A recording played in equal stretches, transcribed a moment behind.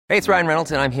Hey, it's Ryan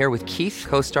Reynolds, and I'm here with Keith,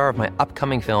 co-star of my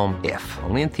upcoming film, If,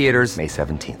 only in theaters May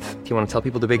 17th. Do you want to tell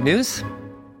people the big news?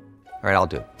 All right,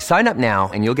 I'll do it. Sign up now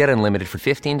and you'll get unlimited for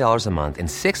 $15 a month and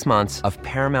 6 months of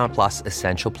Paramount Plus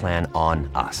Essential Plan on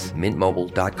us.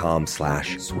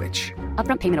 MintMobile.com/switch.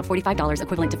 Upfront payment of $45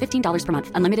 equivalent to $15 per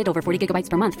month. Unlimited over 40 gigabytes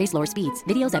per month. Face lower speeds.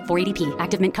 Videos at 480p.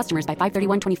 Active Mint customers by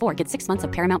 531.24 get 6 months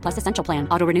of Paramount Plus Essential Plan.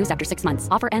 Auto renews after 6 months.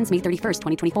 Offer ends May 31st,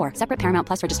 2024. Separate Paramount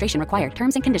Plus registration required.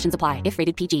 Terms and conditions apply if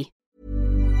rated PG.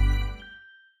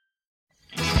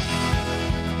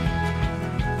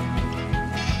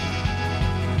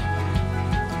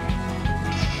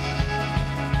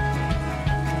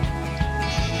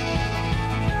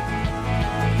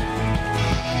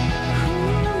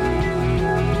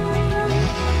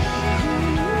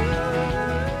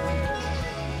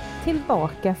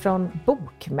 Tillbaka från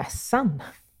bokmässan.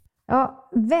 Ja,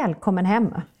 välkommen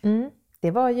hem.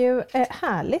 Det var ju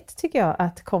härligt tycker jag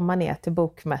att komma ner till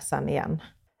bokmässan igen.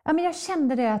 Ja, men jag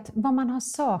kände det att vad man har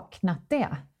saknat det.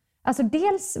 Alltså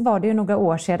dels var det ju några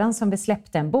år sedan som vi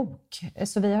släppte en bok.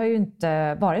 Så vi har ju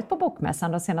inte varit på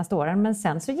bokmässan de senaste åren. Men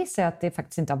sen så gissar jag att det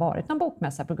faktiskt inte har varit någon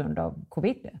bokmässa på grund av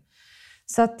covid.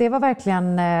 Så att det var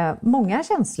verkligen många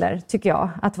känslor tycker jag.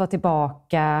 Att vara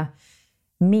tillbaka,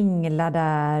 mingla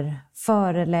där,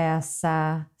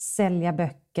 föreläsa, sälja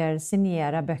böcker,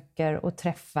 signera böcker och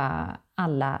träffa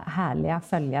alla härliga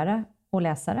följare och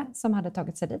läsare som hade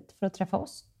tagit sig dit för att träffa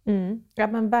oss. Ja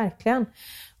men verkligen.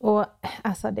 Och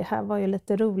alltså det här var ju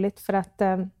lite roligt för att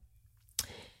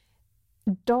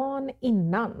dagen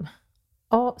innan,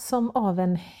 som av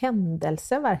en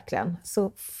händelse verkligen,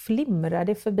 så flimrade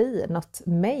det förbi något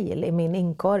mejl i min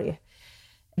inkorg.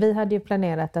 Vi hade ju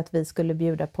planerat att vi skulle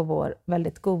bjuda på vår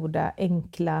väldigt goda,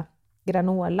 enkla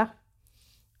granola.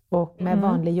 Och med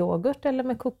vanlig yoghurt eller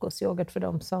med kokosyoghurt för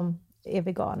de som är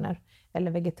veganer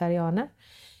eller vegetarianer.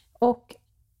 Och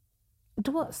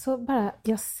då så bara,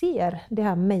 jag ser det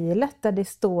här mejlet där det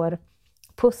står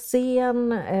på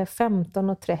scen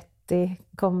 15:30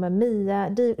 kommer Mia,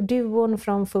 duon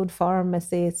från Food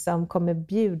Pharmacy som kommer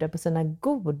bjuda på sina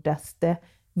godaste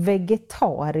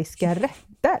vegetariska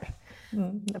rätter.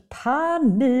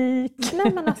 Panik!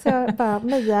 Nej men alltså jag bara,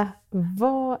 Mia,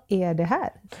 vad är det här?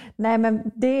 Nej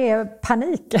men det är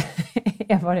panik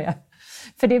är vad det är.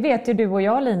 För det vet ju du och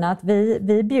jag Lina att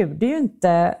vi bjuder ju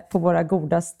inte på våra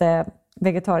godaste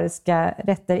vegetariska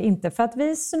rätter. Inte för att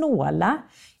vi är snåla,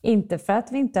 inte för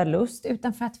att vi inte har lust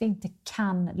utan för att vi inte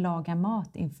kan laga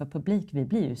mat inför publik. Vi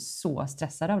blir ju så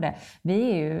stressade av det.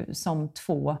 Vi är ju som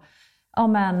två... Ja,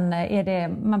 men är det,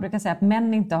 man brukar säga att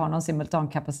män inte har någon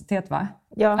simultankapacitet va?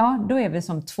 Ja, då är vi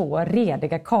som två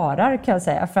rediga karar kan jag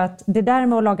säga. För att det där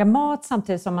med att laga mat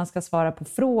samtidigt som man ska svara på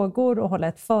frågor och hålla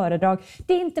ett föredrag.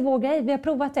 Det är inte vår grej, vi har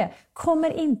provat det.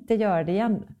 Kommer inte göra det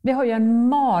igen. Vi har ju en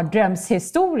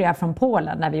mardrömshistoria från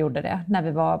Polen när vi gjorde det. När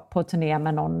vi var på turné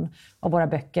med någon av våra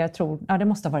böcker. Jag tror, det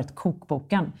måste ha varit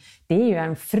kokboken. Det är ju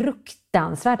en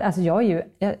fruktansvärt, alltså jag är ju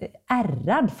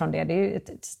ärrad från det. Det är ju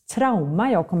ett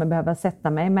trauma jag kommer behöva sätta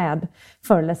mig med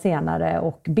förr eller senare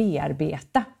och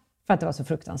bearbeta. För att det var så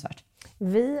fruktansvärt.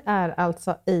 Vi är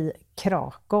alltså i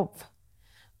Krakow.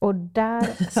 Och där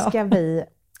ska vi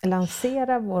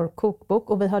lansera vår kokbok.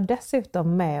 Och vi har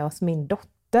dessutom med oss min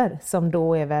dotter. Som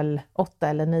då är väl 8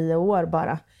 eller 9 år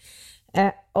bara.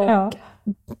 Och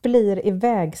blir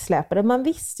ivägsläpade. Man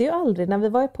visste ju aldrig, när vi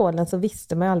var i Polen så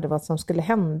visste man ju aldrig vad som skulle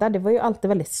hända. Det var ju alltid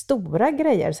väldigt stora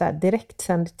grejer. Så här,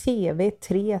 direktsänd tv,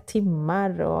 3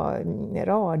 timmar och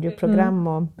radioprogram.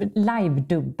 Och...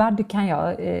 Live-dubbad kan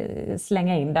jag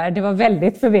slänga in där. Det var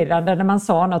väldigt förvirrande när man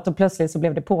sa något och plötsligt så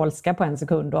blev det polska på en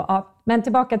sekund. Och, men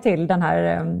tillbaka till den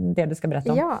här, det du ska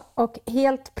berätta om. Ja, och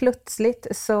helt plötsligt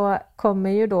så kommer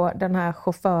ju då den här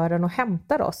chauffören och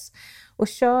hämtar oss. Och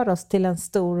kör oss till en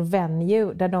stor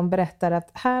venue där de berättar att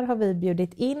här har vi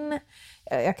bjudit in,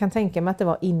 jag kan tänka mig att det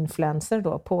var influencer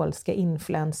då, polska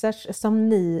influencers, som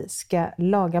ni ska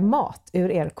laga mat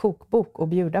ur er kokbok och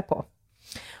bjuda på.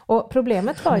 Och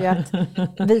problemet var ju att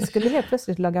vi skulle helt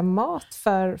plötsligt laga mat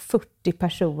för 40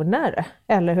 personer,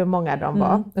 eller hur många de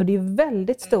var. Och det är ju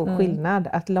väldigt stor skillnad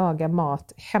att laga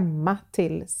mat hemma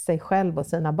till sig själv och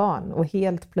sina barn och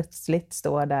helt plötsligt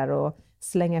stå där och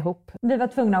slänga ihop. Vi var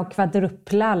tvungna att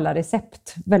kvadrupla alla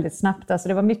recept väldigt snabbt. Alltså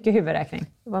det var mycket huvudräkning.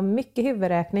 Det var mycket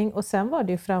huvudräkning och sen var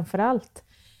det ju framförallt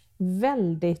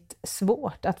väldigt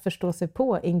svårt att förstå sig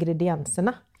på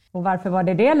ingredienserna. Och varför var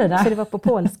det Lina? För det var på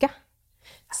polska.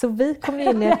 Så vi kom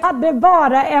in i Vi hade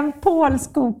bara en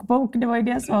polsk kokbok. Det var ju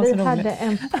det som var så roligt. Vi hade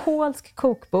en polsk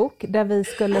kokbok där vi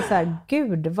skulle säga,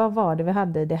 gud vad var det vi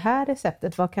hade i det här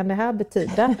receptet? Vad kan det här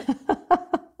betyda?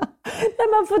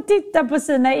 När man får titta på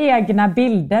sina egna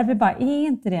bilder. Vi bara, är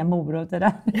inte det morot det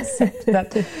där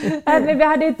receptet? Men vi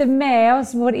hade inte med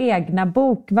oss vår egna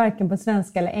bok, varken på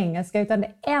svenska eller engelska. Utan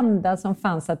det enda som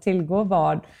fanns att tillgå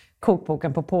var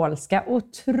kokboken på polska.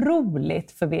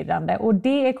 Otroligt förvirrande. Och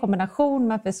det i kombination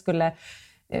med att vi skulle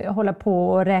hålla på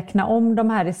och räkna om de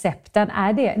här recepten.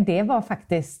 Det var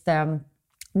faktiskt...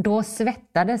 Då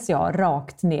svettades jag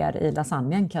rakt ner i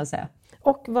lasagnen kan jag säga.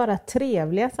 Och vara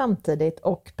trevliga samtidigt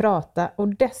och prata och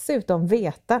dessutom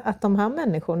veta att de här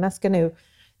människorna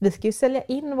vi ska ju sälja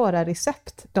in våra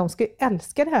recept. De ska ju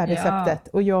älska det här receptet.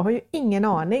 Och jag har ju ingen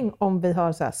aning om vi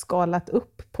har så här skalat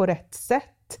upp på rätt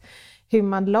sätt. Hur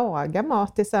man lagar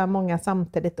mat till så här många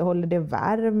samtidigt och håller det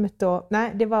varmt.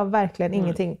 Nej, det var verkligen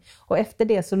ingenting. Och efter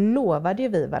det så lovade ju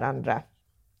vi varandra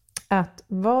att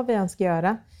vad vi än ska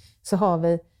göra så har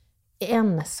vi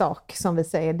en sak som vi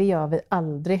säger, det gör vi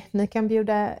aldrig. Ni kan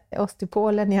bjuda oss till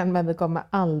Polen igen, men vi kommer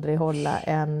aldrig hålla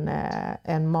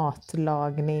en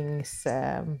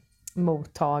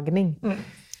matlagningsmottagning.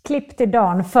 Klipp till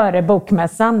dagen före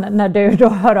bokmässan när du då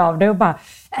hör av dig och bara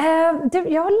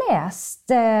jag har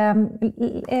läst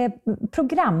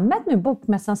programmet nu,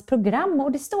 bokmässans program,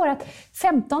 och det står att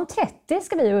 15.30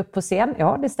 ska vi upp på scen.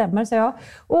 Ja, det stämmer, så jag.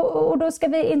 Och då ska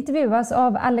vi intervjuas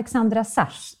av Alexandra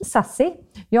Sassi.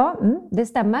 Ja, det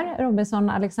stämmer. Robinson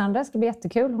Alexandra ska bli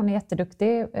jättekul. Hon är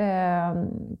jätteduktig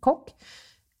kock.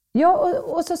 Ja,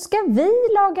 och så ska vi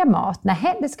laga mat.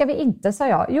 Nej, det ska vi inte, sa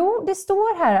jag. Jo, det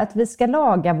står här att vi ska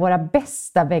laga våra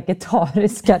bästa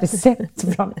vegetariska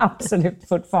recept från Absolut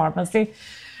Food Pharmacy.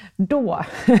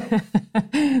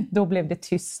 Då blev det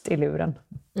tyst i luren.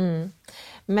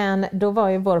 Men då var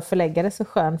ju vår förläggare så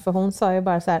skön, för hon sa ju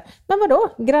bara så här, men vadå,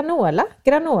 granola?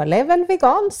 Granola är väl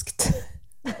veganskt?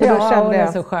 Ja, hon är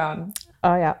så skön.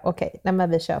 Ja, okej. Nej, men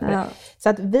vi köper det. Så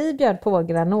att vi bjöd på vår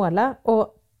granola,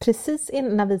 och precis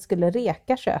innan vi skulle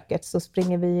reka köket så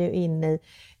springer vi ju in i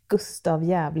Gustav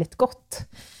Jävligt Gott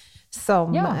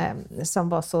som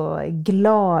var så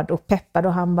glad och peppad,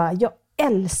 och han bara, jag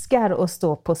älskar att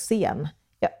stå på scen.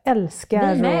 Jag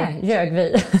älskar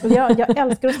jag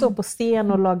älskar att stå på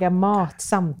scen och laga mat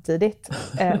samtidigt.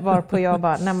 Varpå jag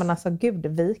bara, nej men alltså gud,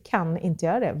 vi kan inte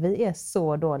göra det. Vi är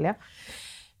så dåliga.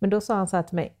 Men då sa han så här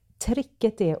till mig,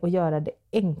 tricket är att göra det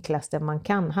enklaste man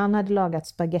kan. Han hade lagat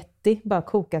spaghetti, bara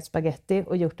kokat spaghetti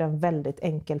och gjort en väldigt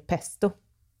enkel pesto.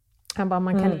 Han bara,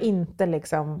 man kan inte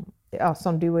liksom,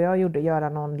 som du och jag gjorde, göra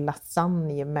någon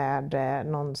lasagne med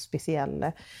någon speciell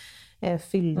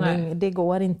fyllning. Nej. Det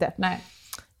går inte. Nej.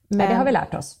 Men det har vi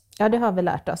lärt oss. Ja, det har vi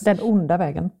lärt oss. Den onda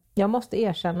vägen. Jag måste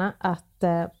erkänna att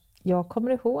jag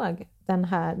kommer ihåg den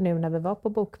här, nu när vi var på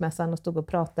bokmässan och stod och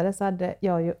pratade, så hade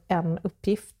jag ju en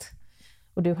uppgift.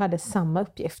 Och du hade samma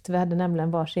uppgift. Vi hade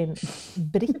nämligen varsin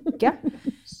bricka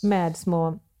med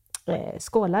små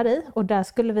skålar i. Och där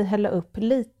skulle vi hälla upp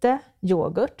lite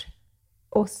yoghurt.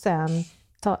 Och sen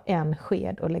ta en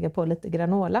sked och lägga på lite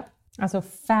granola. Alltså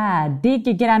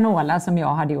färdig granola som jag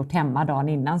hade gjort hemma dagen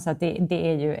innan. Så att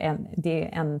det är ju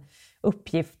en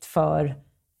uppgift för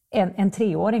en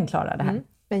 3-åring klarar det här.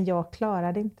 Men jag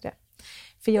klarade inte det.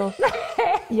 För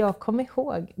jag kom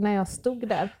ihåg när jag stod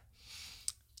där.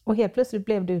 Och helt plötsligt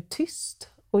blev du tyst.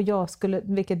 Och jag skulle,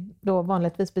 vilket då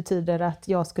vanligtvis betyder att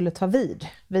jag skulle ta vid.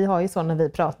 Vi har ju så när vi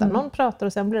pratar. Någon pratar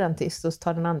och sen blir den tyst och så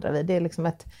tar den andra vid. Det är liksom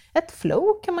ett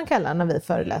flow kan man kalla när vi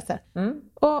föreläser.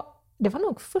 Och det var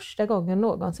nog första gången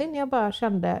någonsin jag bara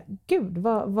kände, gud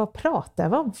vad pratar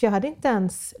jag om? För jag hade inte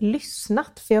ens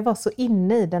lyssnat, för jag var så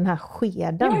inne i den här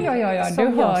skeden. Ja, du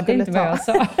hörde inte vad jag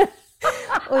sa.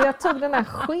 Och jag tog den här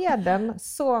skeden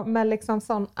så med liksom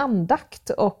sån andakt,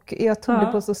 och jag tog det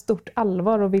på så stort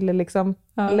allvar och ville liksom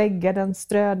lägga den,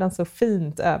 strö den så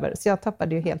fint över. Så jag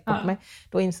tappade ju helt bort mig.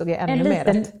 Då insåg jag ännu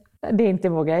mer. Det är inte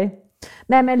vår grej.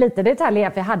 Nej, men lite detaljer,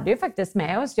 för vi hade ju faktiskt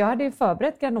med oss, jag hade ju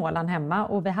förberett granolan hemma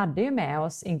och vi hade ju med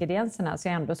oss ingredienserna så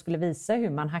jag ändå skulle visa hur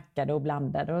man hackade och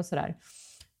blandade och sådär.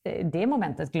 Det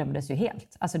momentet glömdes ju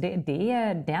helt. Alltså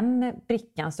den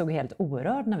brickan stod helt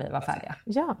orörd när vi var färdiga.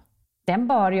 Ja. Den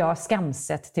bar jag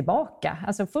skamset tillbaka.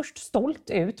 Alltså först stolt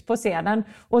ut på scenen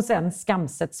och sen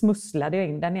skamset smusslade jag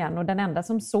in den igen. Och den enda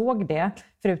som såg det,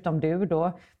 förutom du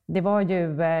då, det var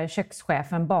ju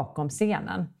kökschefen bakom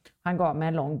scenen. Han gav mig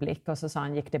en lång blick och så sa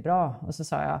han, gick det bra? Och så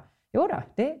sa jag, jo då,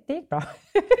 det gick bra.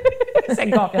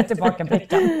 Sen gav jag tillbaka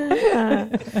brickan.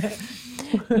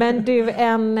 Men du,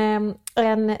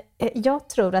 jag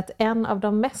tror att en av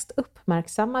de mest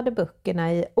uppmärksammade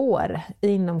böckerna i år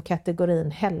inom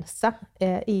kategorin hälsa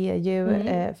är ju,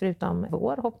 förutom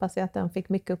vår, hoppas jag att den fick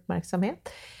mycket uppmärksamhet.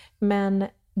 Men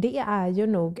det är ju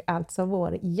nog alltså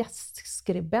vår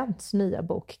gästskribents nya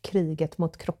bok, Kriget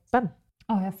mot kroppen.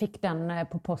 Ja, jag fick den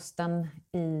på posten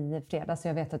i fredags, så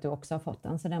jag vet att du också har fått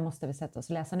den, så den måste vi sätta oss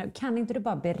och läsa nu. Kan inte du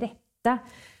bara berätta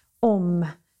om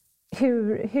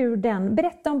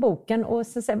berätta om boken och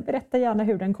sen berätta gärna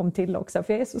hur den kom till också,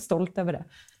 för jag är så stolt över det.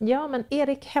 Ja, men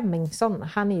Erik Hemmingsson,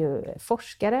 han är ju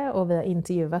forskare och vi har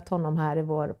intervjuat honom här i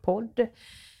vår podd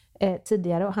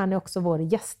tidigare, och han är också vår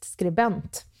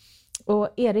gästskribent. Och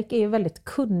Erik är ju väldigt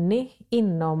kunnig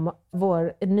inom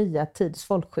vår nya tids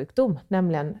folksjukdom,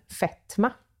 nämligen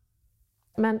fetma.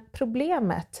 Men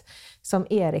problemet som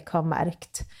Erik har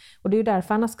märkt, och det är ju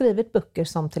därför han har skrivit böcker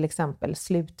som till exempel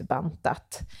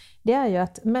Slutbantat, det är ju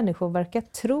att människor verkar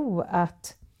tro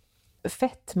att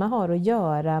fetma har att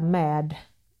göra med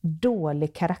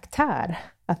dålig karaktär.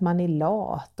 Att man är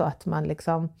lat och att man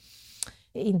liksom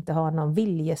inte har någon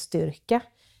viljestyrka.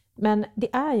 Men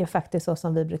det är ju faktiskt så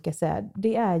som vi brukar säga,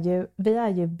 vi är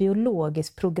ju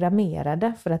biologiskt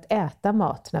programmerade för att äta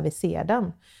mat när vi ser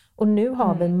den. Och nu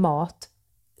har vi mat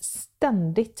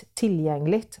ständigt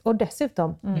tillgängligt, och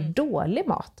dessutom dålig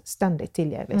mat ständigt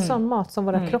tillgänglig. Sån mat som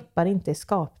våra kroppar inte är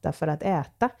skapta för att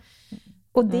äta.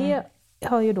 Och det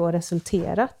har ju då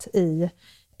resulterat i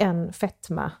en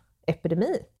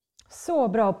fetmaepidemi. Så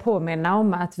bra att påminna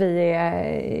om att vi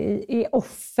är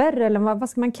offer, eller vad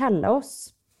ska man kalla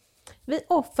oss? Vi är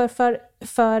offer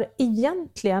för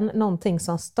egentligen någonting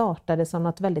som startade som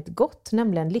något väldigt gott,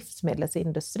 nämligen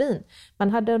livsmedelsindustrin. Man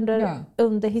hade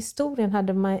under historien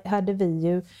hade vi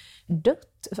ju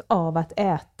dött av att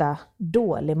äta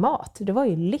dålig mat. Det var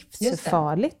ju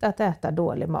livsfarligt att äta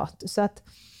dålig mat. Så att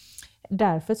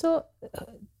därför så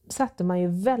satte man ju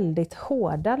väldigt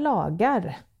hårda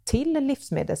lagar till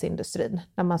livsmedelsindustrin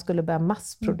när man skulle börja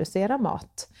massproducera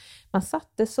mat. Man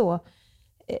satte så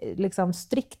liksom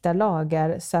strikta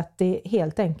lagar så att det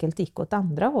helt enkelt gick åt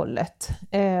andra hållet.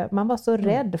 Man var så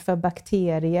rädd för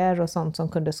bakterier och sånt som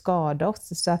kunde skada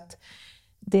oss, så att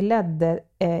det ledde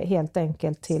helt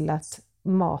enkelt till att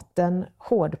maten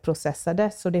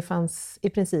hårdprocessades, så det fanns i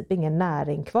princip ingen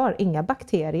näring kvar. Inga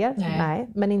bakterier, nej,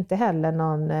 men inte heller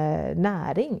någon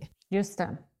näring. Just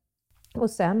det. Och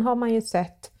sen har man ju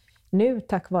sett nu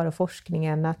tack vare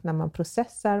forskningen att när man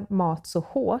processar mat så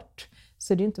hårt,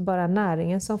 så det är inte bara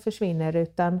näringen som försvinner,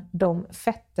 utan de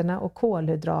fetterna och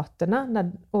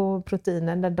kolhydraterna och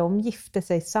proteinen, när de gifter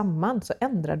sig samman så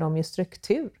ändrar de ju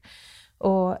struktur.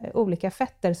 Och olika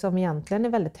fetter som egentligen är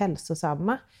väldigt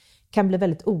hälsosamma kan bli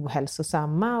väldigt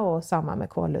ohälsosamma, och samma med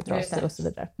kolhydrater och så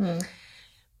vidare.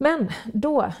 Men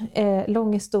då,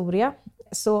 lång historia,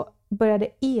 så började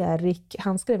Erik,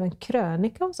 han skrev en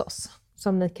krönika hos oss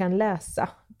som ni kan läsa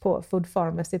på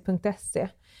foodpharmacy.se,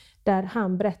 där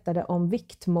han berättade om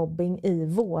viktmobbing i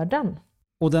vården.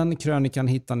 Och den krönikan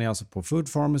hittar ni alltså på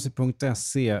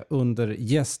foodpharmacy.se under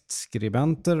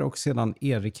gästskribenter och sedan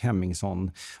Erik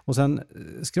Hemmingsson. Och sen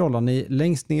scrollar ni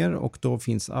längst ner och då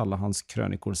finns alla hans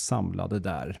krönikor samlade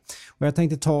där. Och jag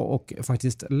tänkte ta och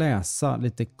faktiskt läsa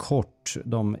lite kort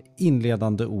de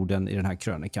inledande orden i den här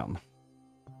krönikan.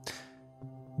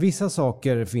 Vissa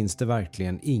saker finns det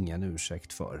verkligen ingen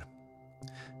ursäkt för.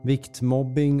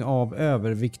 Viktmobbing av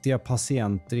överviktiga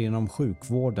patienter inom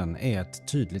sjukvården är ett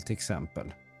tydligt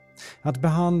exempel. Att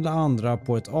behandla andra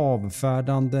på ett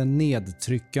avfärdande,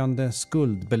 nedtryckande,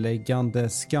 skuldbeläggande,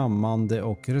 skammande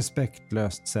och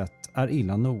respektlöst sätt är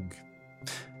illa nog.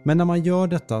 Men när man gör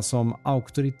detta som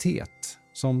auktoritet,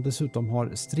 som dessutom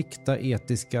har strikta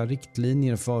etiska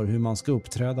riktlinjer för hur man ska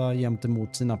uppträda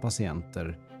gentemot sina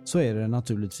patienter, så är det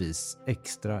naturligtvis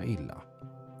extra illa.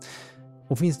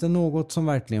 Och finns det något som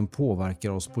verkligen påverkar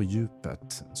oss på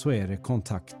djupet, så är det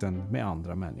kontakten med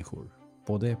andra människor.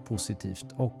 Både positivt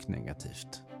och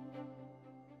negativt.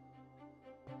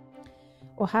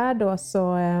 Och här då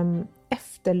så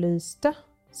efterlyste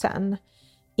sen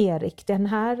Erik, den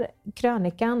här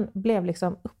krönikan blev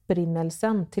liksom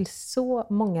upprinnelsen till så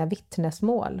många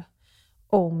vittnesmål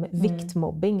om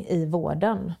viktmobbing i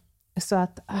vården. Så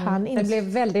att det blev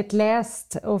väldigt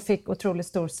läst och fick otroligt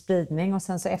stor spridning, och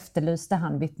sen så efterlyste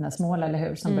han vittnesmål, eller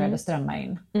hur, som började strömma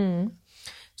in.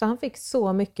 Så han fick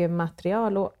så mycket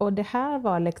material, och det här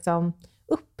var liksom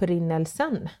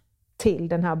upprinnelsen till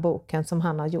den här boken som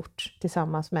han har gjort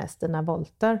tillsammans med Stina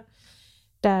Wolter.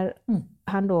 Där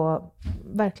han då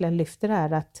verkligen lyfter det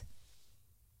här att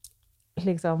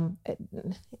liksom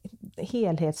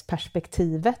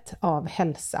helhetsperspektivet av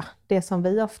hälsa. Det som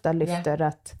vi ofta lyfter,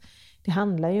 att det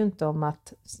handlar ju inte om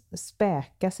att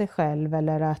späka sig själv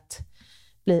eller att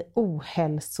bli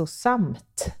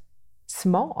ohälsosamt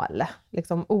smal,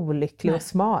 liksom olycklig och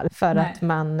smal för att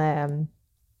man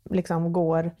liksom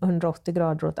går 180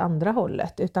 grader åt andra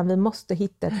hållet, utan vi måste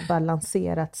hitta ett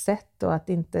balanserat sätt och att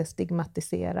inte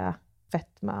stigmatisera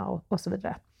fetma och så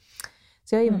vidare.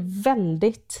 Så jag är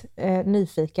väldigt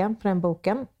nyfiken på den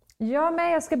boken. Ja,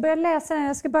 men jag ska börja läsa den.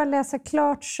 Jag ska bara läsa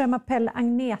klart Je m'appelle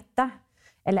Agneta,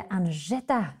 eller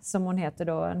Angetta som hon heter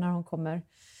då när hon kommer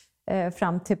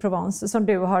fram till Provence, som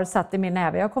du har satt i min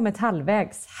näve. Jag har kommit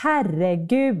halvvägs.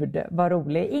 Herregud vad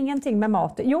rolig. Ingenting med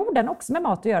mat. Jo, den också med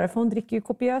mat att göra, för hon dricker ju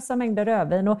kopiösa mängder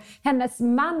rödvin och hennes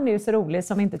man är ju så rolig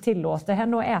som inte tillåter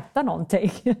henne att äta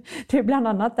någonting. Det är bland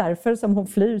annat därför som hon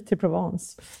flyr till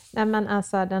Provence. Nej, men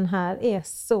alltså den här är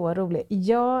så rolig.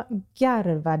 Jag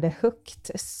garvade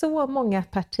högt. Så många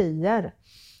partier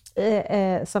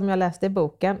som jag läste i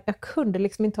boken. Jag kunde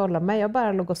liksom inte hålla mig. Jag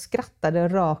bara låg och skrattade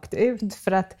rakt ut.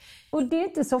 För att, och det är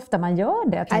inte så ofta man gör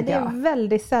det, nej, det är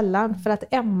väldigt sällan. För att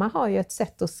Emma har ju ett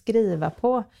sätt att skriva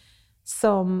på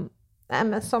som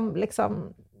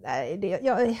liksom...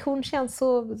 hon känns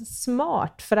så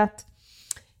smart. För att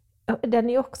den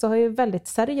är också, har ju väldigt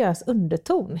seriös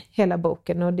underton, hela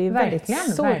boken. Och det är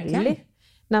väldigt sorgligt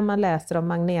när man läser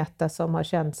om Agneta som har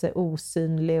känt sig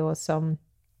osynlig och som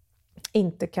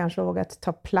inte kanske vågat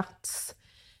ta plats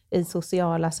i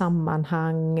sociala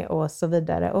sammanhang och så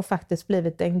vidare. Och faktiskt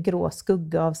blivit en grå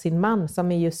skugga av sin man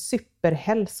som är ju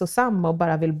superhälsosam och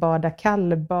bara vill bada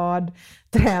kallbad,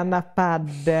 träna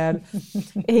paddel,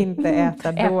 inte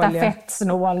äta dåliga... Äta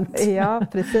fettsnålt. Ja,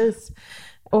 precis.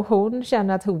 Och hon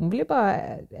känner att hon vill bara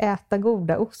äta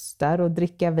goda ostar och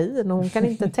dricka vin. Och hon kan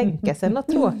inte tänka sig något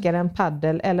tråkigare än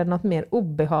paddel eller något mer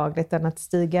obehagligt än att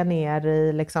stiga ner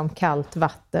i liksom kallt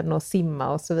vatten och simma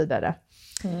och så vidare.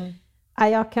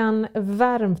 Jag kan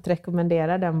varmt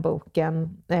rekommendera den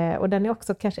boken. Och den är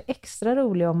också kanske extra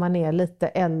rolig om man är lite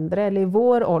äldre eller i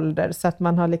vår ålder. Så att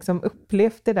man har liksom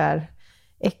upplevt det där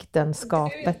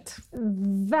äktenskapet.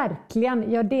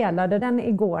 Verkligen, jag delade den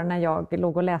igår när jag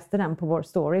låg och läste den på vår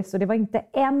story, så det var inte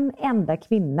en enda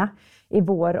kvinna i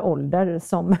vår ålder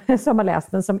som har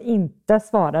läst den som inte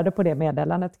svarade på det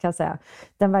meddelandet, kan jag säga.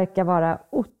 Den verkar vara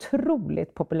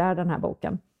otroligt populär, den här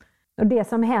boken. Och det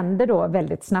som händer då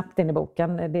väldigt snabbt in i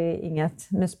boken, det är inget,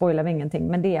 nu spoilar vi ingenting,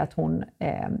 men det är att hon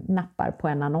nappar på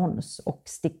en annons och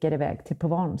sticker iväg till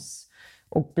Provence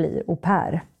och blir au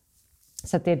pair.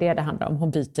 Så att det är det handlar om.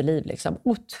 Hon byter liv liksom.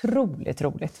 Otroligt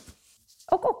roligt.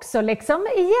 Och också liksom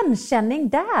igenkänning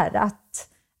där. Att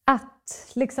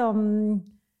liksom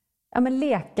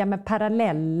leka med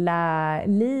parallella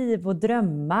liv och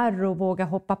drömmar och våga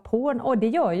hoppa på. Och det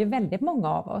gör ju väldigt många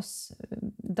av oss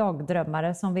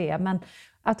dagdrömmare som vi är. Men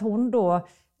att hon då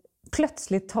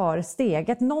plötsligt tar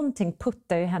steget. Någonting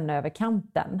puttar ju henne över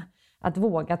kanten. Att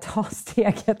våga ta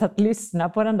steget, att lyssna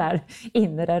på den där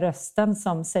inre rösten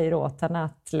som säger åt henne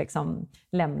att liksom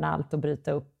lämna allt och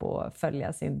bryta upp och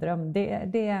följa sin dröm. Det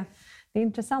är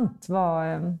intressant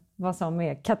vad som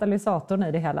är katalysatorn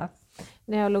i det hela.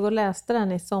 När jag låg och läste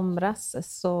den i somras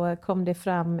så kom det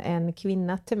fram en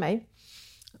kvinna till mig.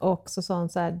 Och så sa hon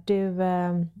så här: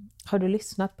 har du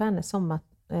lyssnat på hennes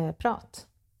sommarprat?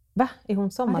 Va? Är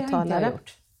hon sommartalare? Ja, det har jag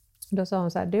gjort. Då sa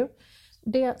hon så här: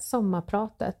 det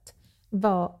sommarpratet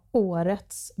var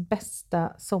årets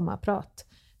bästa sommarprat.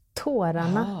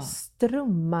 Tårarna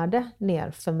strömmade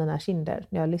ner för mina kinder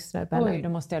när jag lyssnade på henne. Oj, då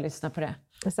måste jag lyssna på det.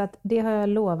 Så att det har jag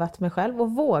lovat mig själv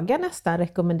och vågar nästan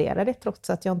rekommendera det trots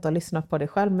att jag inte har lyssnat på det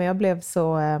själv. Men jag blev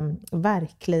så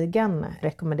verkligen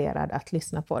rekommenderad att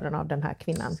lyssna på den av den här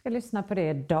kvinnan. Jag ska lyssna på det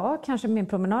idag, kanske min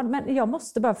promenad. Men jag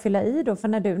måste bara fylla i då, för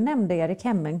när du nämnde Erik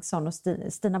Hemmingsson och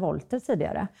Stina Wolter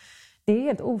tidigare. Det är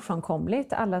helt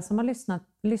ofrånkomligt. Alla som har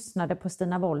lyssnade på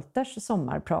Stina Wolters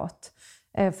sommarprat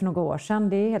för några år sedan.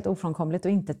 Det är helt ofrånkomligt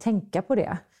att inte tänka på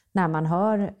det när man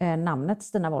hör namnet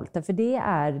Stina Wolter. För det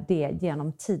är det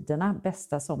genom tiderna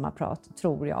bästa sommarprat,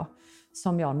 tror jag,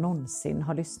 som jag någonsin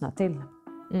har lyssnat till.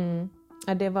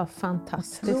 Ja, det var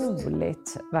fantastiskt.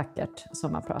 Otroligt vackert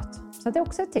sommarprat. Så det är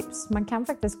också ett tips. Man kan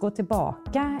faktiskt gå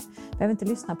tillbaka. Behöver inte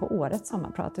lyssna på årets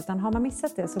sommarprat, utan har man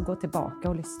missat det så gå tillbaka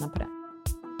och lyssna på det.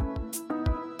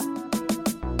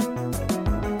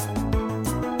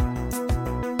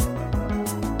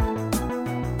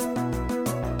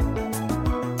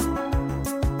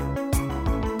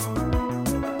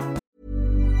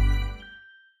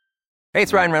 Hey,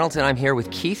 it's Ryan Reynolds, and I'm here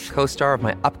with Keith, co-star of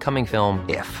my upcoming film,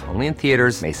 If, only in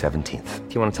theaters May 17th.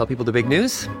 Do you want to tell people the big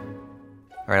news?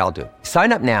 All right, I'll do it.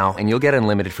 Sign up now and you'll get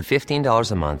unlimited for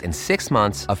 $15 a month and 6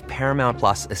 months of Paramount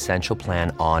Plus Essential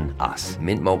Plan on us.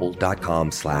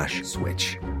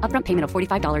 MintMobile.com/switch. Upfront payment of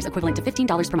 $45 equivalent to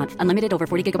 $15 per month. Unlimited over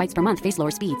 40 gigabytes per month. Face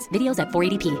lower speeds. Videos at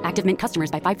 480p. Active Mint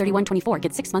customers by 531.24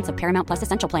 get 6 months of Paramount Plus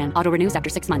Essential Plan. Auto renews after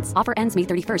 6 months. Offer ends May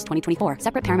 31st, 2024.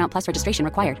 Separate Paramount Plus registration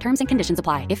required. Terms and conditions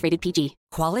apply if rated PG.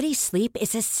 Quality sleep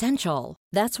is essential.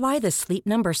 That's why the Sleep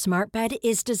Number Smart Bed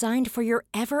is designed for your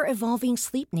ever-evolving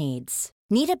sleep needs.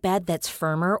 Need a bed that's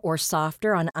firmer or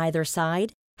softer on either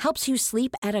side? Helps you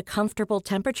sleep at a comfortable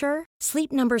temperature?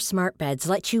 Sleep Number Smart Beds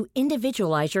let you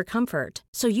individualize your comfort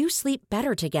so you sleep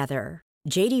better together.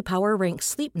 J.D. Power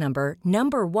ranks Sleep Number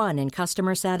 #1 in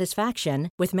customer satisfaction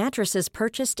with mattresses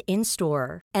purchased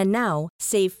in-store. And now,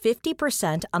 save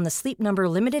 50% on the Sleep Number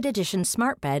Limited Edition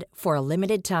Smart Bed for a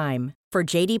limited time.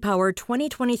 For J.D. Power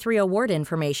 2023 award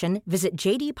information, visit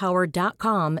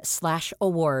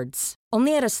jdpower.com/awards.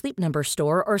 Only at a Sleep Number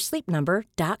store or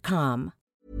sleepnumber.com.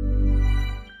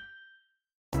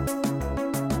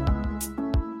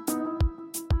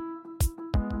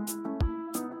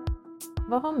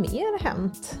 Vad har mer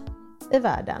hänt i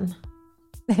världen?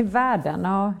 I världen?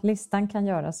 Ja, listan kan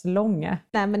göras lång.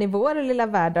 Nej, men i vår lilla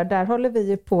värld, där håller vi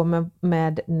ju på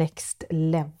med Next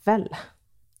Level.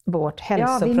 Vårt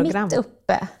hälsoprogram. Ja,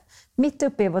 vi är mitt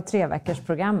uppe i vårt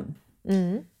 3-veckorsprogram.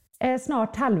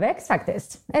 Snart halvvägs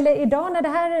faktiskt. Eller idag när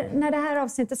det här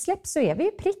avsnittet släpps så är vi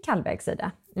ju prick halvvägs i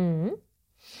det.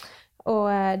 Och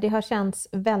det har känts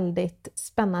väldigt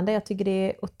spännande. Jag tycker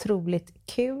det är otroligt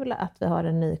kul att vi har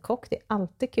en ny kock. Det är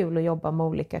alltid kul att jobba med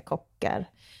olika kockar,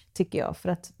 tycker jag. För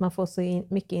att man får så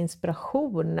mycket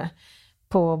inspiration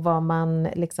på vad man,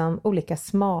 liksom, olika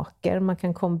smaker man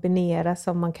kan kombinera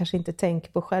som man kanske inte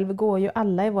tänker på själv. Vi går ju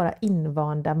alla i våra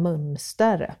invanda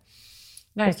mönster.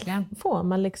 Verkligen. Och får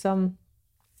man liksom...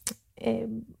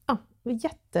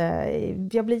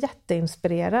 jag blir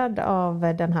jätteinspirerad av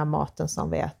den här maten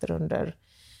som vi äter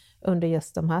under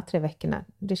just de här 3 veckorna.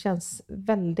 Det känns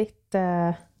väldigt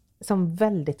som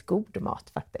väldigt god mat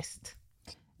faktiskt.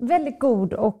 Väldigt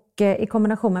god och i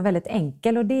kombination med väldigt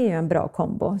enkel, och det är ju en bra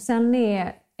kombo. Sen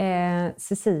är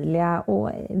Cecilia,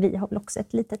 och vi har väl också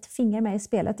ett litet finger med i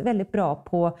spelet, väldigt bra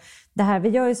på det här. Vi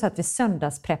gör ju så att vi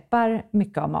söndagspreppar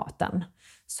mycket av maten.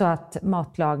 Så att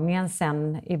matlagningen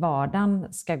sen i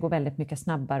vardagen ska gå väldigt mycket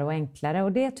snabbare och enklare.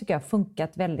 Och det tycker jag har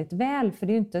funkat väldigt väl. För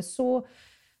det är ju inte så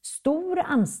stor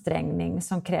ansträngning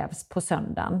som krävs på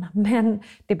söndagen. Men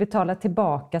det betalar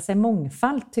tillbaka sig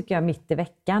mångfald, tycker jag, mitt i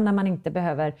veckan. När man inte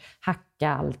behöver hacka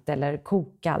allt eller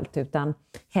koka allt. Utan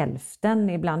hälften,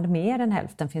 ibland mer än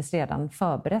hälften, finns redan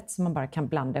förberett. Så man bara kan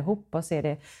blanda ihop, och så är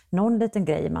det någon liten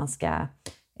grej man ska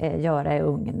göra i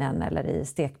ugnen eller i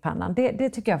stekpannan. Det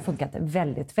tycker jag har funkat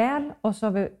väldigt väl. Och så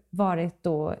har vi varit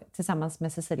då tillsammans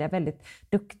med Cecilia väldigt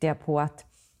duktiga på att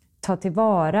ta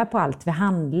tillvara på allt vi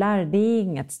handlar. Det är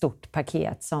inget stort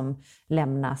paket som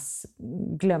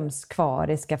glöms kvar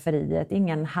i skafferiet.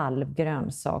 Ingen halv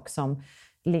grönsak som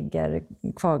ligger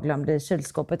kvarglömd i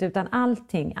kylskåpet, utan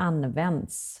allting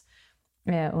används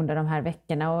under de här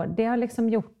veckorna, och det har liksom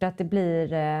gjort att det blir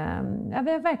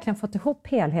vi har verkligen fått ihop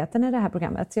helheten i det här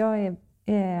programmet. Jag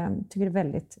tycker det är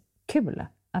väldigt kul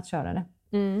att köra det.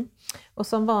 Och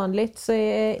som vanligt så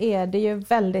är det ju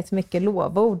väldigt mycket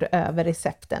lovord över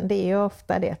recepten. Det är ju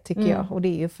ofta det, tycker jag, och det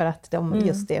är ju för att de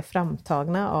just är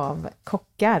framtagna av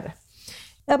kockar.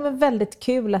 Ja, men väldigt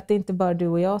kul att det inte bara du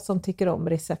och jag som tycker om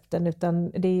recepten,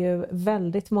 utan det är ju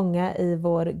väldigt många i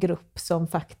vår grupp som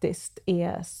faktiskt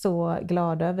är så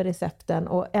glada över recepten.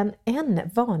 Och en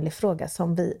vanlig fråga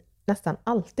som vi nästan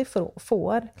alltid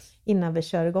får innan vi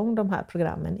kör igång de här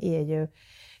programmen är ju: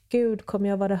 Gud, kommer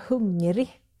jag vara hungrig?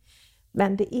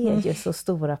 Men det är ju så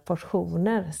stora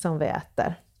portioner som vi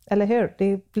äter. Eller hur?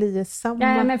 Det blir ju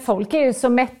samma... Ja, men folk är ju så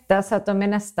mätta så att de är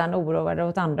nästan oroade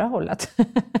åt andra hållet.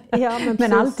 Ja,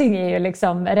 men allting är ju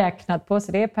liksom räknat på,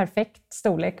 så det är perfekt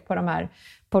storlek på de här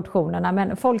portionerna.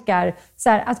 Men folk är så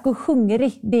här, att gå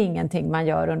hungrig, det är ingenting man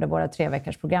gör under våra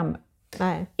 3-veckorsprogram.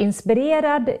 Nej.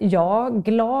 Inspirerad, ja.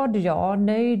 Glad, ja.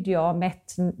 Nöjd, ja.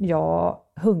 Mätt, ja.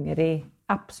 Hungrig,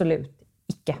 absolut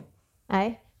icke.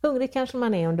 Nej, hungrig kanske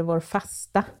man är under vår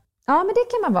fasta. Ja, men det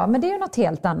kan man vara. Men det är ju något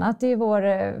helt annat. Det är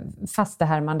vår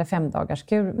fastehärmande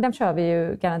 5-dagarskur. Den kör vi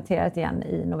ju garanterat igen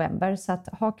i november. Så att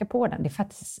haka på den. Det är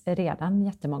faktiskt redan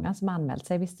jättemånga som har anmält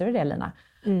sig. Visste du det, Lina?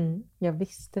 Jag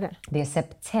visste det. Det är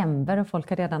september och folk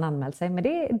har redan anmält sig. Men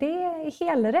det är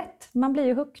helt rätt. Man blir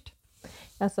ju hooked.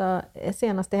 Alltså,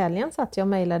 senaste helgen satt jag och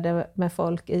mejlade med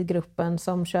folk i gruppen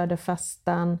som körde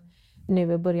fastan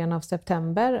nu i början av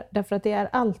september. Därför att det är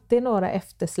alltid några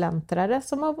eftersläntrare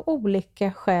som av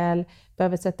olika skäl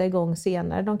behöver sätta igång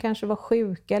senare. De kanske var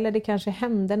sjuka, eller det kanske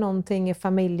hände någonting i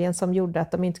familjen som gjorde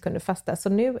att de inte kunde fasta. Så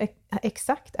nu,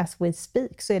 exakt as we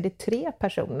speak, så är det 3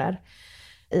 personer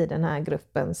i den här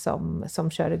gruppen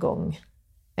som kör igång.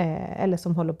 Eller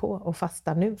som håller på och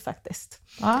fasta nu faktiskt.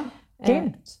 Ja,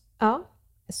 grymt. Ja.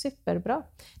 Superbra.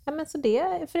 Ja, men så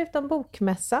det, förutom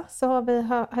bokmässa så har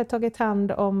vi tagit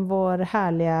hand om vår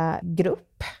härliga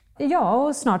grupp. Ja,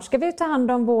 och snart ska vi ta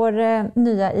hand om vår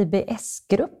nya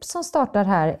IBS-grupp som startar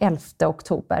här 11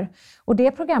 oktober. Och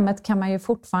det programmet kan man ju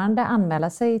fortfarande anmäla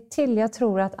sig till. Jag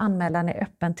tror att anmälan är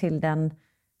öppen till den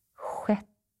 6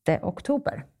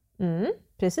 oktober.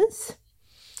 Precis.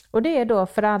 Och det är då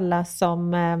för alla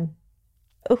som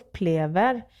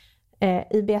upplever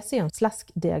IBS är en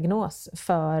slaskdiagnos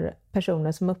för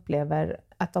personer som upplever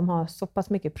att de har så pass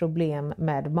mycket problem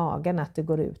med magen att det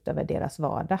går ut över deras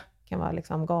vardag. Det kan vara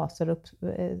liksom gaser,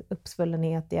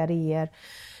 uppsvullenhet, diarréer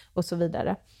och så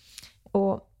vidare.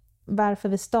 Och varför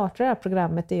vi startar det här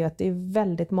programmet är ju att det är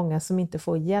väldigt många som inte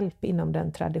får hjälp inom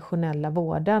den traditionella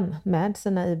vården med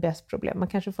sina IBS-problem. Man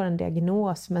kanske får en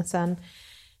diagnos, men sen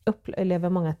upplever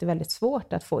många att det är väldigt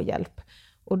svårt att få hjälp.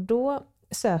 Och då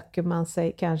söker man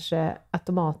sig kanske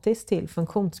automatiskt till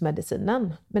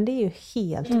funktionsmedicinen. Men det är ju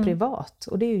helt privat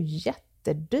och det är ju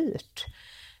jättedyrt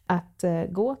att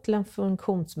gå till en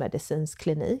funktionsmedicinsk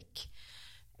klinik.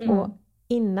 Och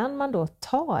innan man då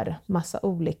tar massa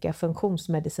olika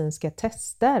funktionsmedicinska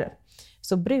tester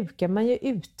så brukar man ju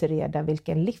utreda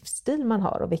vilken livsstil man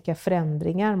har och vilka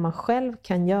förändringar man själv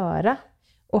kan göra.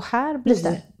 Och här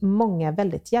blir många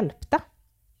väldigt hjälpta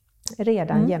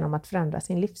redan genom att förändra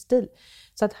sin livsstil.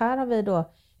 Så att här har vi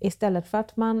då, istället för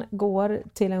att man går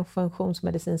till en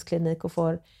funktionsmedicinsk klinik och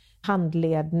får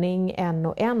handledning en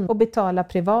och betalar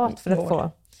privat för att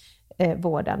få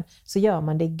vården, så gör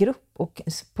man det i grupp och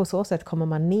på så sätt kommer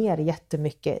man ner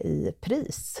jättemycket i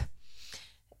pris.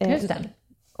 Just det.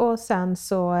 Och sen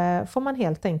så får man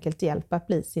helt enkelt hjälp att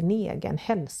bli sin egen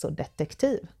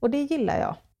hälsodetektiv. Och det gillar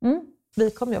jag.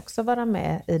 Vi kommer ju också vara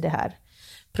med i det här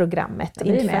programmet. Ja,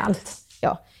 vi är med allt.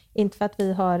 Ja, inte för att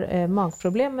vi har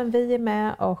magproblem, men vi är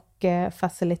med och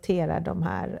faciliterar de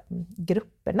här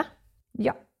grupperna.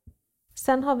 Ja.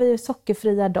 Sen har vi ju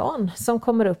sockerfria dagen som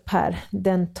kommer upp här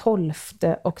den 12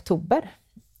 oktober.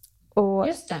 Och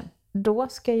just det. Då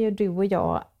ska ju du och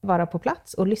jag vara på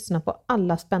plats och lyssna på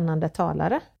alla spännande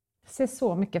talare. Ser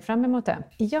så mycket fram emot det.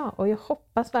 Ja, och jag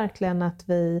hoppas verkligen att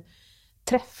vi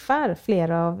träffar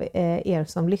flera av er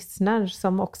som lyssnar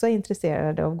som också är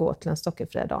intresserade av att gå till en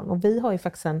sockerfria dagen. Och vi har ju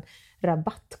faktiskt en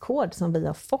rabattkod som vi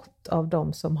har fått av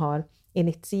de som har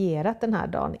initierat den här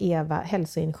dagen.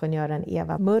 Hälsoingenjören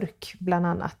Eva Mörk bland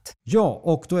annat. Ja,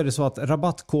 och då är det så att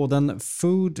rabattkoden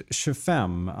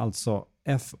FOOD25, alltså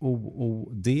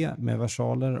FOOD med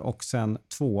versaler och sen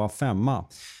 25,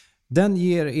 den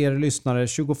ger er lyssnare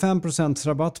 25%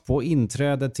 rabatt på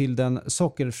inträde till den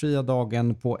sockerfria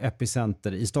dagen på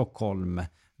Epicenter i Stockholm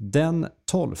den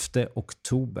 12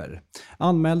 oktober.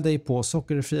 Anmäl dig på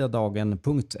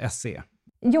sockerfriadagen.se.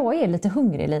 Jag är lite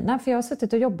hungrig, Lina, för jag har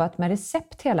suttit och jobbat med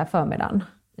recept hela förmiddagen.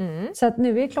 Så att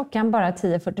nu är klockan bara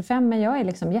 10:45, men jag är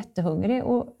liksom jättehungrig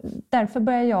och därför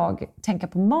börjar jag tänka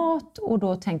på mat, och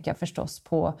då tänker jag förstås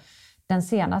på den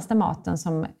senaste maten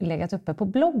som legat uppe på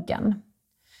bloggen.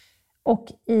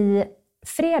 Och i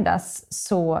fredags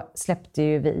så släppte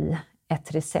ju vi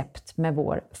ett recept med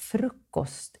vår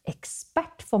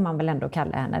frukostexpert, får man väl ändå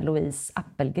kalla henne, Louise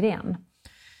Appelgren.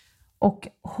 Och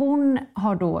hon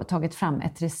har då tagit fram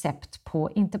ett recept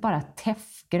på inte bara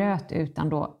teffgröt utan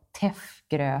då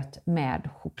teffgröt med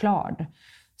choklad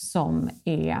som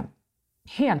är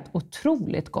helt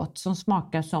otroligt gott, som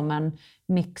smakar som en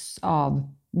mix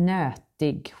av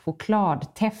nötig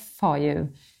choklad. Teff har ju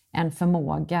en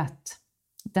förmåga att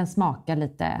den smakar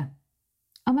lite,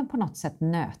 ja men på något sätt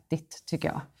nötigt tycker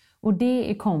jag. Och det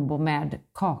i kombo med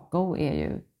kakao är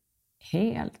ju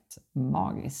helt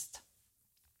magiskt.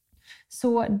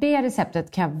 Så det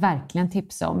receptet kan jag verkligen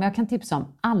tipsa om. Jag kan tipsa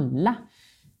om alla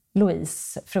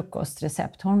Louise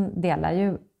frukostrecept. Hon delar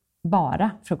ju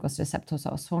bara frukostrecept hos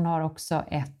oss. Hon har också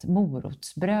ett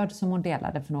morotsbröd som hon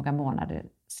delade för några månader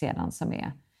sedan som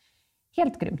är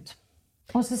helt grymt.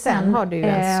 Och sen har du ju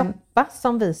en soppa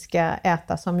som vi ska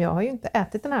äta, som jag har ju inte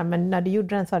ätit den här, men när du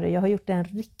gjorde den sa du, jag har gjort en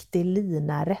riktig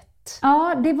linarätt.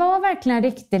 Ja, det var verkligen en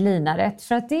riktig linarätt,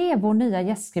 för att det är vår nya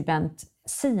gästskribent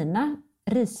Sina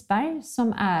Risberg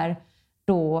som är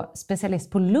då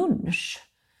specialist på lunch,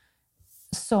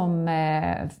 som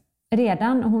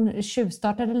hon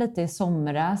tjuvstartade lite i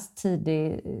somras,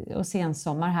 tidig och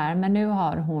sensommar här, men nu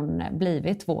har hon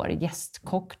blivit vår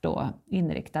gästkock då,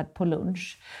 inriktad på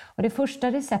lunch. Och det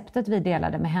första receptet vi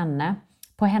delade med henne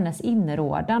på hennes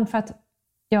inrådan, för att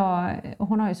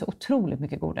hon har ju så otroligt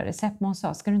mycket goda recept, men hon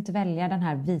sa, ska du inte välja den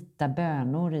här vita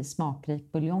bönor i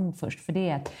smakrik buljong först, för det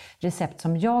är ett recept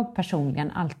som jag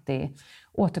personligen alltid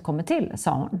återkommer till,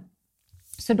 sa hon.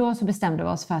 Så då så bestämde vi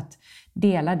oss för att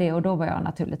dela det, och då var jag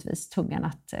naturligtvis tvungen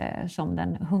att, som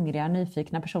den hungriga,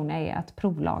 nyfikna person jag är, att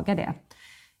provlaga det.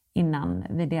 innan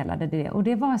vi delade det. Och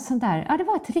det var sånt där, ja, det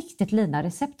var ett riktigt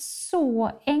Lina-recept.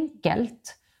 Så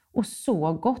enkelt och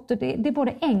så gott. Och det är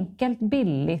både enkelt,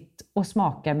 billigt och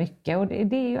smakar mycket. Och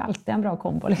det är ju alltid en bra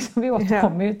kombo. Liksom. Vi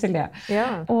återkommer ju till det.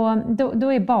 Ja. Och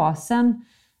då är basen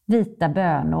vita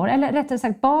bönor. Eller rättare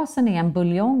sagt, basen är en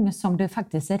buljong som du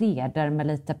faktiskt reder med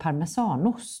lite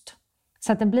parmesanost.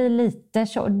 Så att det blir lite,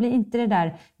 det blir inte det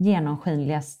där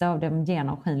genomskinligaste av de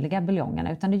genomskinliga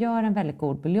buljongerna, utan du gör en väldigt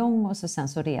god buljong och sen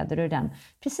så reder du den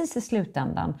precis i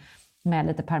slutändan med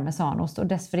lite parmesanost. Och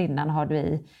dessförinnan har du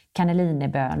i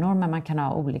cannellinibönor, men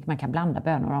man kan blanda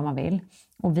bönor om man vill.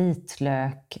 Och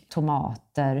vitlök,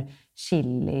 tomater,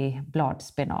 chili,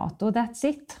 bladspenat och that's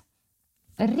it.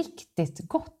 Riktigt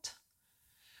gott.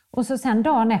 Och så sen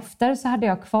dagen efter så hade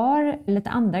jag kvar lite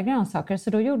andra grönsaker, så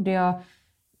då gjorde jag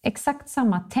exakt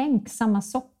samma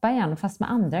soppa igen fast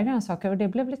med andra grönsaker, och det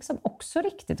blev liksom också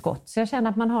riktigt gott. Så jag känner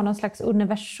att man har någon slags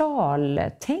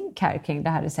universaltänk här kring det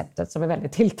här receptet som är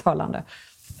väldigt tilltalande.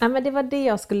 Ja, men det var det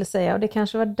jag skulle säga, och det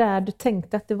kanske var där du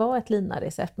tänkte att det var ett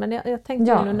Lina-recept. Men jag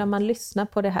tänkte nu när man lyssnar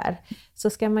på det här så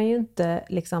ska man ju inte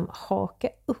liksom haka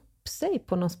upp sig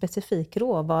på någon specifik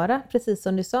råvara. Precis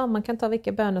som du sa, man kan ta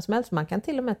vilka bönor som helst. Man kan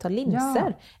till och med ta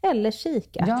linser eller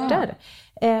kikärtor.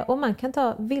 Och man kan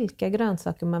ta vilka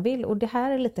grönsaker man vill. Och det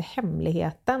här är lite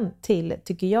hemligheten till,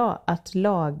 tycker jag, att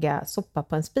laga soppa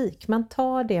på en spik. Man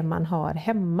tar det man har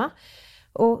hemma.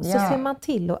 Och så ser man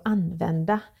till att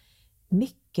använda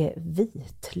mycket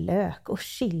vitlök och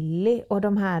chili och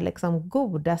de här liksom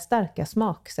goda, starka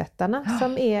smaksättarna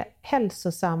som är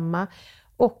hälsosamma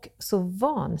och så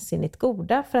vansinnigt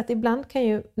goda. För att ibland kan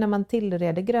ju, när man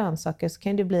tillreder grönsaker, så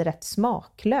kan det bli rätt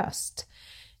smaklöst.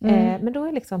 Men då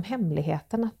är liksom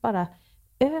hemligheten att bara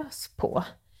ös på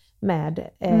med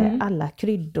alla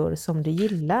kryddor som du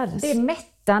gillar. Det är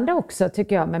mättande också,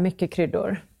 tycker jag, med mycket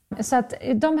kryddor. Så att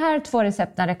de här 2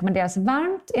 recepten rekommenderas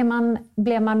varmt.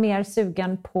 Blir man mer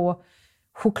sugen på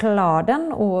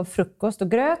chokladen och frukost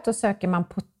och gröt, och söker man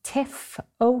på Teff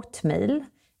Oatmeal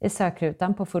i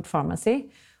sökrutan på Food Pharmacy.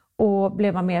 Och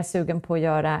blir man mer sugen på att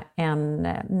göra en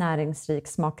näringsrik,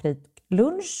 smakrik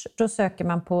lunch, då söker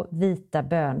man på vita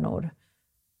bönor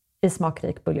i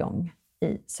smakrik buljong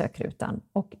i sökrutan.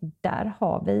 Och där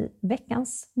har vi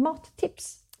veckans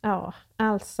mattips. Ja,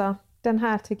 alltså den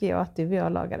här tycker jag att du och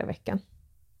jag lagar i veckan.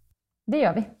 Det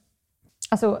gör vi.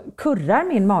 Alltså kurrar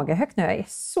min mage högt nu. Jag är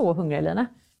så hungrig, Lina.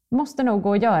 Måste nog gå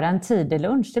och göra en tidig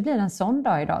lunch. Det blir en sån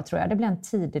dag idag, tror jag. Det blir en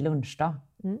tidig lunchdag.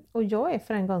 Och jag är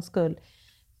för en gångs skull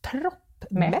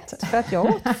proppmätt. För att jag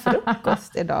åt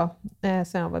frukost idag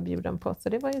som jag var bjuden på. Så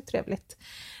det var ju trevligt.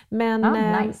 Men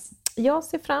nice. Jag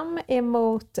ser fram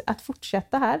emot att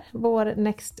fortsätta här. Vår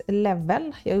next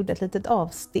level. Jag gjorde ett litet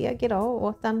avsteg idag och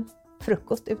åt en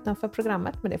frukost utanför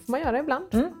programmet. Men det får man göra ibland.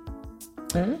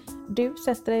 Du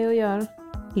sätter dig och gör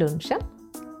lunchen.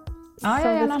 Ja,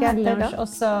 jag gör någon helglunch och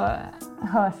så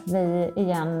hörs vi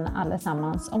igen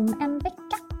allesammans om en vecka.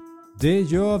 Det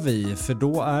gör vi, för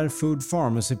då är Food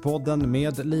Pharmacy-podden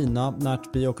med Lina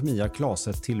Närtby och Mia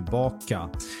Klase tillbaka.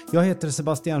 Jag heter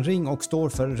Sebastian Ring och står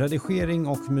för redigering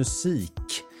och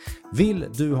musik. Vill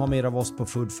du ha mer av oss på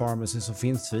Food Pharmacy så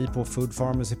finns vi på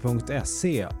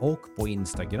foodpharmacy.se och på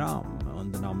Instagram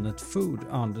under namnet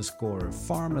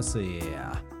food_pharmacy.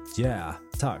 Ja,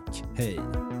 tack, hej!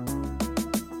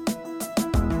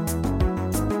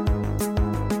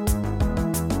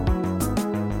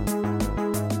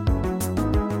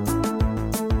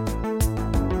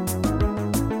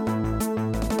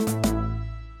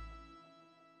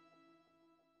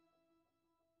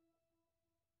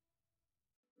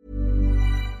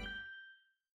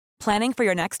 Planning for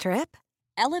your next trip?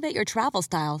 Elevate your travel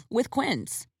style with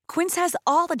Quince. Quince has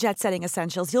all the jet-setting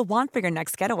essentials you'll want for your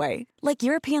next getaway, like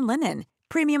European linen,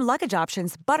 premium luggage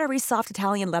options, buttery soft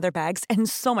Italian leather bags, and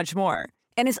so much more.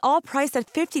 And is all priced at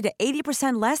 50 to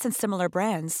 80% less than similar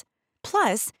brands.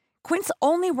 Plus, Quince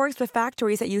only works with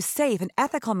factories that use safe and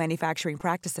ethical manufacturing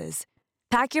practices.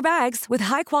 Pack your bags with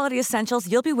high-quality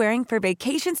essentials you'll be wearing for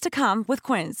vacations to come with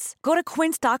Quince. Go to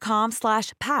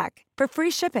quince.com/pack for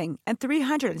free shipping and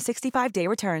 365-day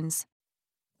returns.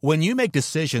 When you make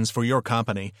decisions for your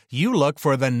company, you look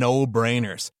for the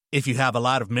no-brainers. If you have a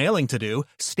lot of mailing to do,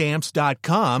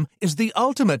 Stamps.com is the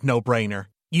ultimate no-brainer.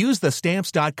 Use the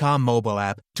Stamps.com mobile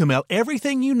app to mail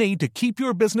everything you need to keep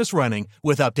your business running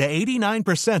with up to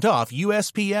 89% off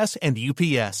USPS and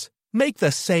UPS. Make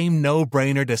the same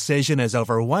no-brainer decision as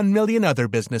over 1 million other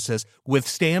businesses with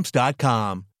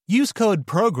Stamps.com. Use code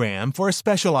PROGRAM for a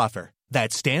special offer.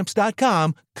 That's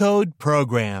Stamps.com, code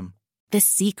PROGRAM. The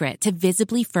secret to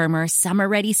visibly firmer,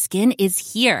 summer-ready skin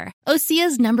is here.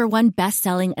 Osea's #1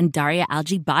 best-selling Undaria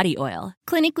Algae Body Oil.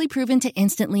 Clinically proven to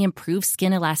instantly improve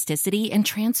skin elasticity and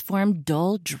transform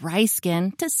dull, dry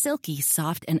skin to silky,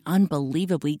 soft, and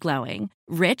unbelievably glowing.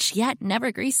 Rich yet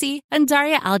never greasy,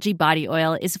 Undaria Algae Body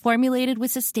Oil is formulated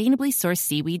with sustainably sourced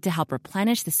seaweed to help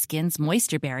replenish the skin's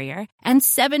moisture barrier and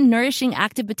 7 nourishing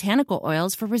active botanical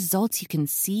oils for results you can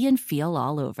see and feel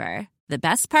all over. The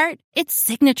best part? Its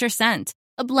signature scent.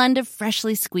 A blend of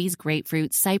freshly squeezed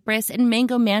grapefruit, cypress, and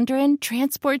mango mandarin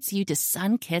transports you to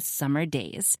sun-kissed summer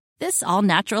days. This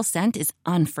all-natural scent is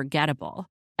unforgettable.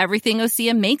 Everything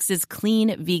Osea makes is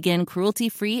clean, vegan,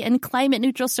 cruelty-free, and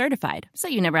climate-neutral certified, so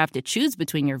you never have to choose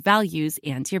between your values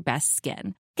and your best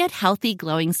skin. Get healthy,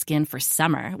 glowing skin for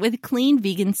summer with clean,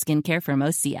 vegan skincare from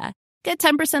Osea. Get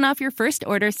 10% off your first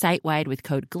order site-wide with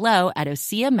code GLOW at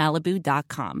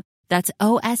OseaMalibu.com. That's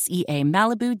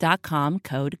OSEAMalibu.com,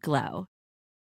 code GLOW.